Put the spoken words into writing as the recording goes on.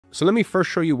So let me first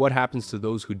show you what happens to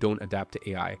those who don't adapt to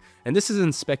AI. And this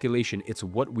isn't speculation, it's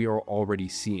what we are already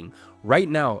seeing. Right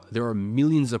now, there are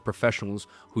millions of professionals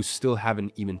who still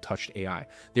haven't even touched AI.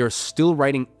 They are still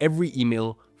writing every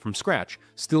email from scratch,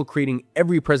 still creating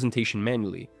every presentation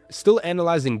manually, still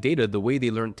analyzing data the way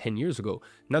they learned 10 years ago.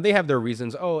 Now they have their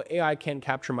reasons. Oh, AI can't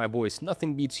capture my voice.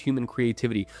 Nothing beats human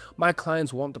creativity. My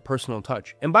clients want the personal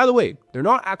touch. And by the way, they're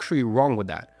not actually wrong with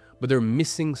that, but they're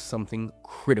missing something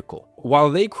critical.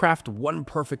 While they craft one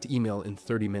perfect email in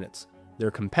 30 minutes,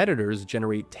 their competitors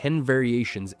generate 10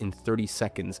 variations in 30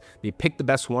 seconds. They pick the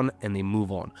best one and they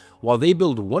move on. While they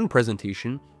build one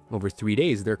presentation over 3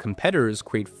 days, their competitors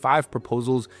create 5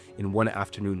 proposals in one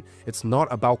afternoon. It's not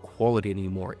about quality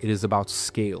anymore, it is about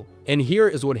scale. And here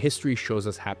is what history shows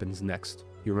us happens next.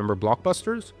 You remember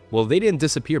Blockbusters? Well, they didn't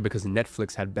disappear because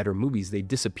Netflix had better movies. They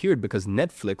disappeared because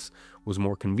Netflix was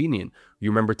more convenient. You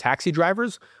remember Taxi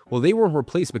drivers? Well, they weren't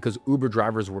replaced because Uber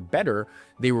drivers were better.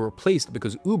 They were replaced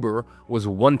because Uber was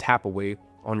one tap away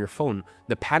on your phone.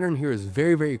 The pattern here is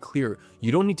very, very clear.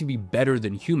 You don't need to be better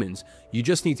than humans. You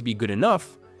just need to be good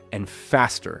enough and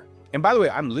faster. And by the way,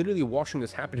 I'm literally watching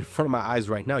this happen in front of my eyes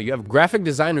right now. You have graphic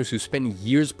designers who spend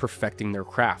years perfecting their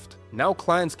craft. Now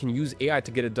clients can use AI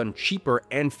to get it done cheaper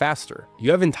and faster.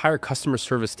 You have entire customer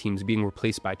service teams being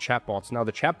replaced by chatbots. Now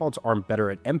the chatbots aren't better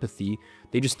at empathy,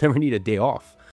 they just never need a day off.